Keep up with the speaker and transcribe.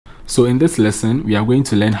So in this lesson, we are going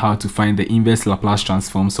to learn how to find the inverse Laplace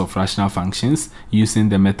transforms of rational functions using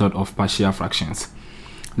the method of partial fractions.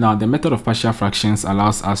 Now, the method of partial fractions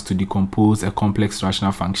allows us to decompose a complex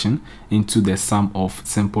rational function into the sum of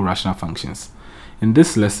simple rational functions. In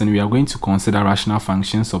this lesson, we are going to consider rational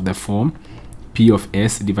functions of the form p of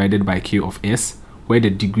s divided by q of s, where the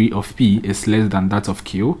degree of p is less than that of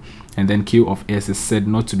q, and then q of s is said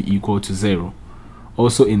not to be equal to 0.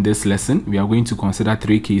 Also in this lesson, we are going to consider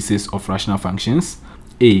three cases of rational functions.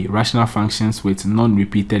 A. Rational functions with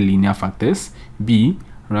non-repeated linear factors. B.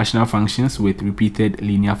 Rational functions with repeated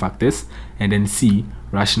linear factors. And then C.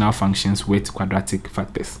 Rational functions with quadratic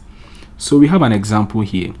factors. So we have an example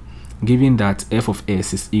here, given that f of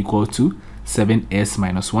s is equal to 7s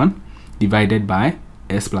minus 1 divided by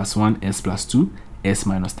s plus 1, s plus 2, s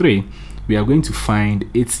minus 3. We are going to find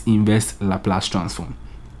its inverse Laplace transform.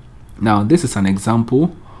 Now, this is an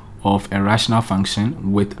example of a rational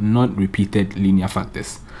function with non-repeated linear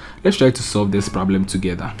factors. Let's try to solve this problem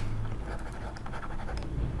together.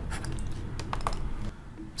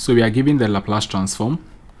 So we are given the Laplace transform,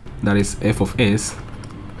 that is f of s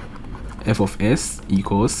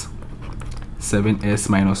equals 7s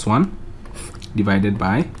minus 1 divided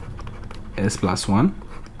by s plus 1,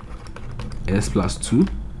 s plus 2,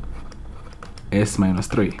 s minus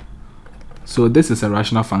 3. So this is a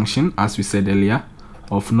rational function, as we said earlier,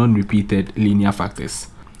 of non-repeated linear factors.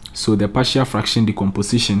 So the partial fraction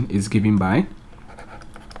decomposition is given by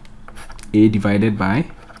a divided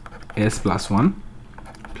by s plus 1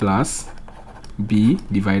 plus b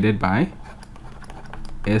divided by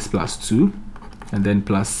s plus 2 and then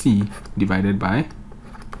plus c divided by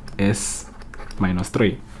s minus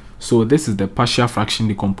 3. So this is the partial fraction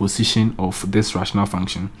decomposition of this rational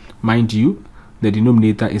function. Mind you, the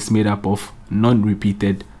denominator is made up of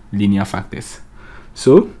non-repeated linear factors.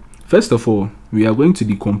 So first of all, we are going to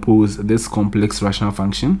decompose this complex rational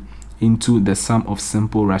function into the sum of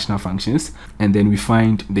simple rational functions, and then we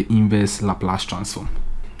find the inverse Laplace transform.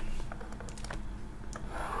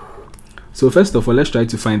 So first of all, let's try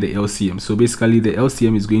to find the LCM. So basically the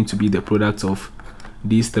LCM is going to be the product of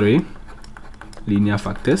these three linear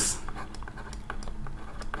factors.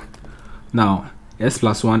 Now s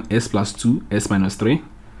plus 1, s plus 2, s minus 3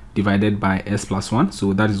 divided by s plus 1.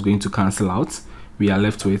 So that is going to cancel out. We are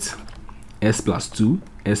left with s plus 2,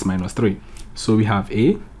 s minus 3. So we have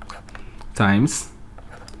a times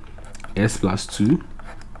s plus 2,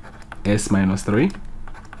 s minus 3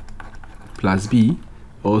 plus b.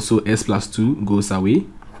 Also s plus 2 goes away.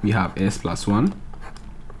 We have s plus 1,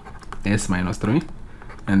 s minus 3.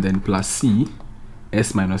 And then plus c,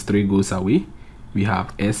 s minus 3 goes away. We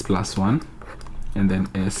have s plus 1 and then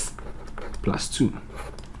s plus 2.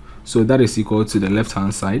 So that is equal to the left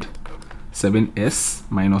hand side, 7s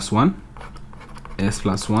minus 1, s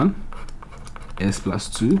plus 1, s plus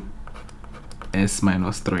 2, s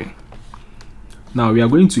minus 3. Now we are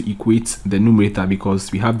going to equate the numerator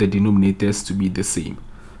because we have the denominators to be the same.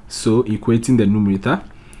 So equating the numerator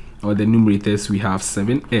or the numerators, we have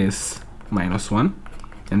 7s minus 1,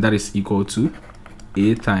 and that is equal to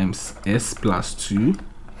a times s plus 2,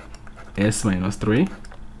 s minus 3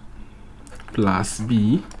 plus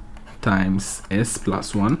b times s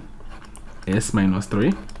plus 1, s minus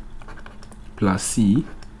 3 plus c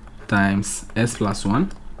times s plus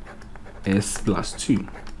 1, s plus 2.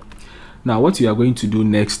 Now what we are going to do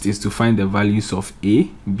next is to find the values of a,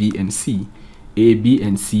 b, and c. A, b,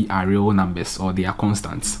 and c are real numbers, or they are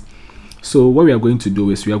constants. So what we are going to do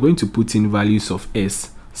is we are going to put in values of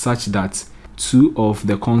s such that two of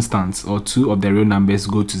the constants or two of the real numbers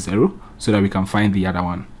go to 0, so that we can find the other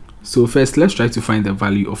one. So first, let's try to find the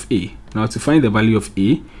value of a. Now to find the value of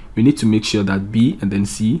a, we need to make sure that b and then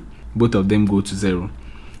c, both of them go to 0.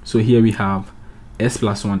 So here we have s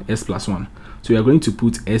plus 1, s plus 1. So we are going to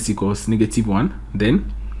put s equals -1,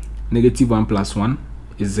 then -1 plus 1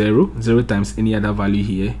 is 0. 0 times any other value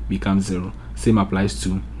here becomes 0. Same applies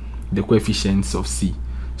to the coefficients of c.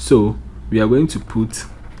 So we are going to put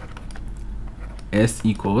s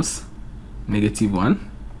equals -1,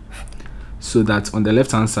 so that on the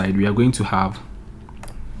left hand side we are going to have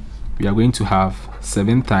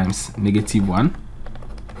 7 times -1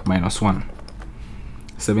 minus 1.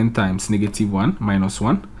 7 times -1 minus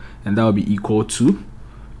 1, and that will be equal to,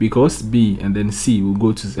 because b and then c will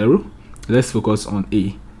go to 0, let's focus on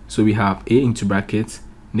a. So we have a into bracket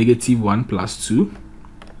 -1 plus 2.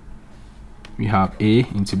 We have a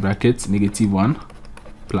into bracket -1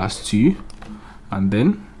 plus 2, and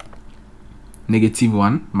then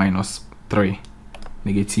 -1 minus 3.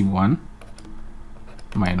 -1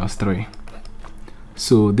 minus 3.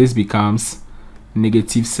 So this becomes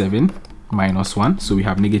 -7 minus 1, so we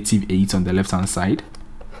have negative 8 on the left hand side,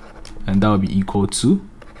 and that will be equal to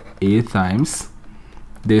a times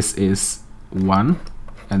this is 1,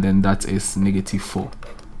 and then that is negative 4,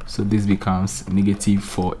 so this becomes negative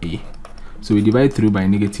 4a. So we divide through by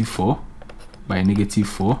negative 4 by negative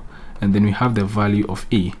 4, and then we have the value of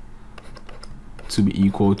a to be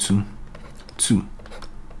equal to 2.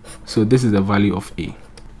 So this is the value of a.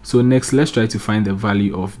 So next, let's try to find the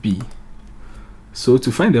value of b. So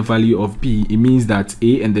to find the value of b, it means that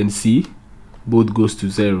a and then c both goes to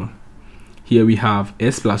 0. Here we have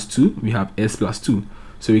s plus 2, we have s plus 2.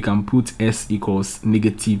 So we can put s equals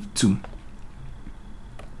negative 2.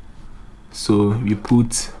 So we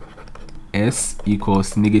put s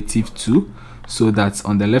equals negative 2, so that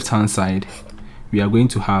on the left hand side we are going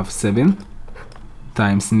to have 7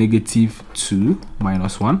 times negative 2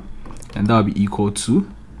 minus 1, and that will be equal to,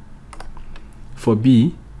 for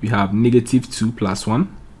b we have negative 2 plus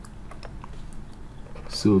 1,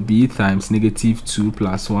 so b times negative 2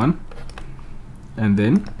 plus 1, and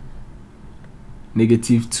then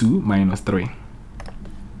negative 2 minus 3,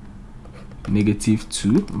 negative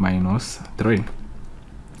 2 minus 3.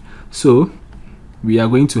 So we are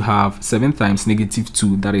going to have 7 times negative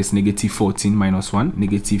 2, that is negative 14 minus 1,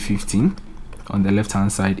 negative 15 on the left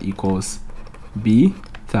hand side, equals b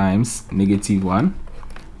times negative 1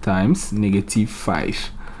 times negative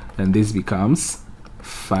 5, and this becomes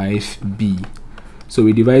 5b. So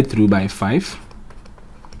we divide through by 5,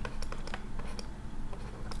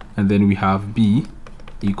 and then we have b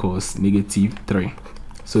equals negative 3.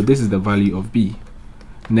 So this is the value of b.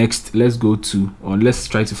 Next, let's go to, or let's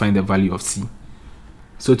try to find the value of c.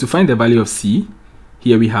 So to find the value of c,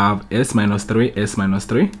 here we have s minus 3, s minus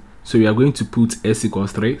 3. So we are going to put s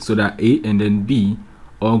equals 3 so that a and then b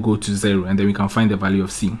all go to 0, and then we can find the value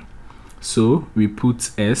of c. So we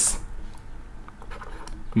put s,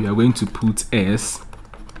 we are going to put s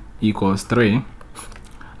equals 3,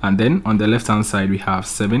 and then on the left hand side we have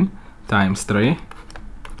 7 times 3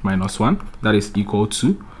 minus 1, that is equal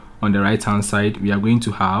to, on the right hand side we are going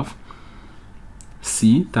to have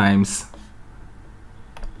c times,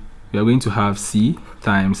 we are going to have c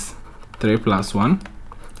times 3 plus 1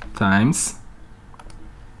 times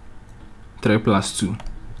 3 plus 2.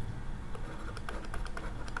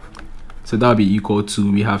 So that will be equal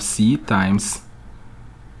to, we have c times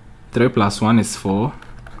 3 plus 1 is 4,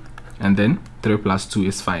 and then 3 plus 2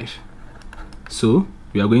 is 5. So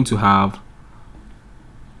we are going to have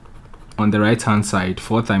on the right hand side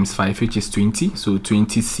 4 times 5, which is 20, so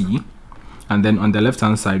 20c, and then on the left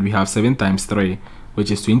hand side we have 7 times 3,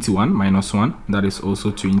 which is 21 minus 1, that is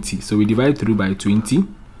also 20. So we divide through by 20,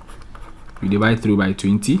 we divide through by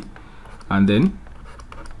 20, and then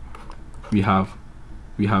we have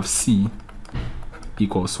c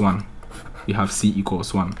equals 1, we have c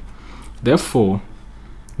equals 1. Therefore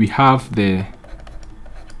we have the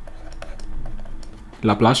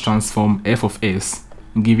Laplace transform f of s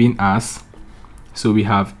giving us, so we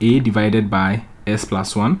have a divided by s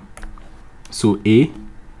plus 1, so a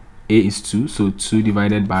is 2, so 2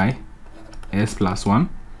 divided by s plus 1,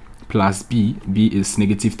 plus b is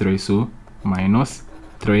negative 3, so minus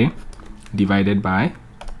 3 divided by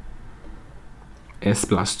s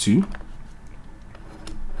plus 2,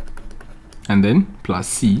 and then plus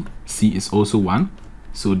c is also 1,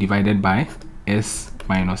 so divided by s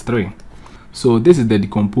minus 3. So this is the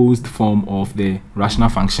decomposed form of the rational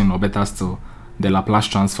function, or better still, the Laplace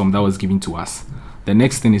transform that was given to us. The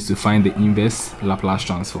next thing is to find the inverse Laplace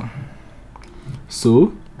transform.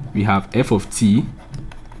 So we have f of t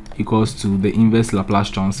equals to the inverse Laplace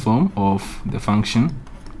transform of the function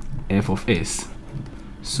f of s.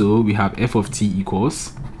 So we have f of t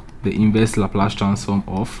equals the inverse Laplace transform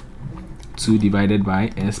of 2 divided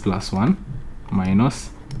by s plus 1 minus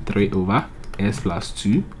 3 over s plus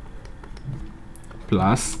 2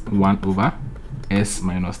 plus 1 over s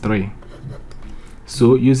minus 3.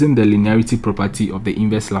 So using the linearity property of the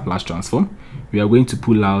inverse Laplace transform, we are going to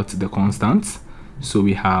pull out the constants. So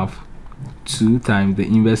we have 2 times the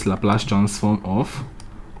inverse Laplace transform of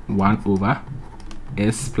 1 over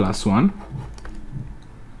s plus 1,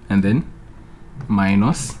 and then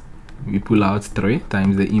minus, we pull out 3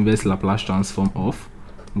 times the inverse Laplace transform of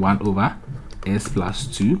 1 over s plus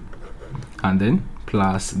 2, and then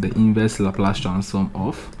plus the inverse Laplace transform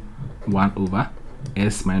of 1 over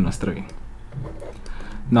s minus 3.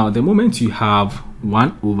 Now the moment you have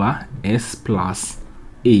 1 over s plus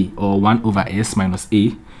a, or 1 over s minus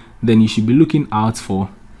a, then you should be looking out for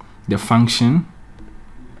the function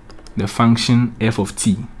f of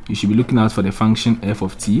t. You should be looking out for the function f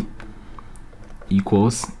of t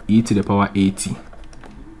equals e to the power at.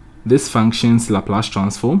 this function's Laplace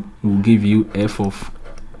transform will give you f of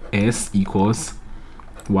s equals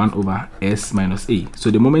 1 over s minus a.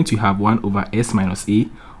 So the moment you have 1 over s minus a,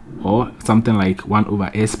 or something like 1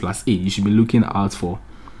 over s plus a, you should be looking out for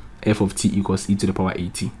f of t equals e to the power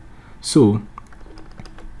at. So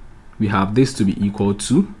we have this to be equal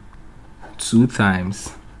to 2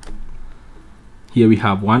 times, here we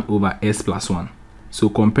have 1 over s plus 1. So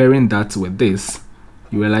comparing that with this,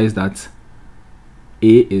 you realize that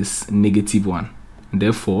a is negative 1.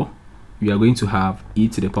 Therefore, we are going to have e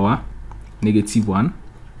to the power negative 1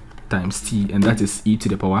 times t, and that is e to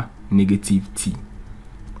the power negative t.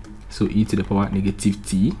 So e to the power negative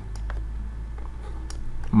t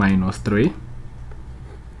minus 3.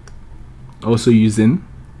 Also using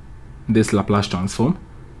this Laplace transform,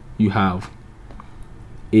 you have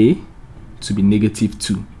a to be negative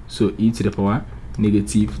 2. So e to the power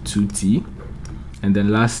negative 2t. And then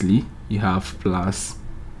lastly, you have plus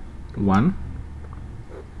 1.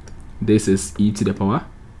 This is e to the power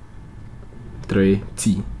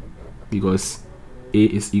 3t, because a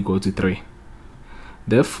is equal to 3.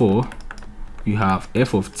 Therefore, you have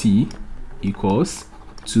f of t equals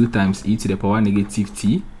 2 times e to the power negative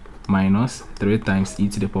t minus 3 times e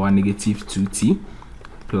to the power negative 2t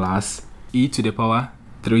plus e to the power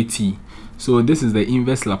 3t. So this is the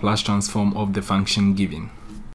inverse Laplace transform of the function given.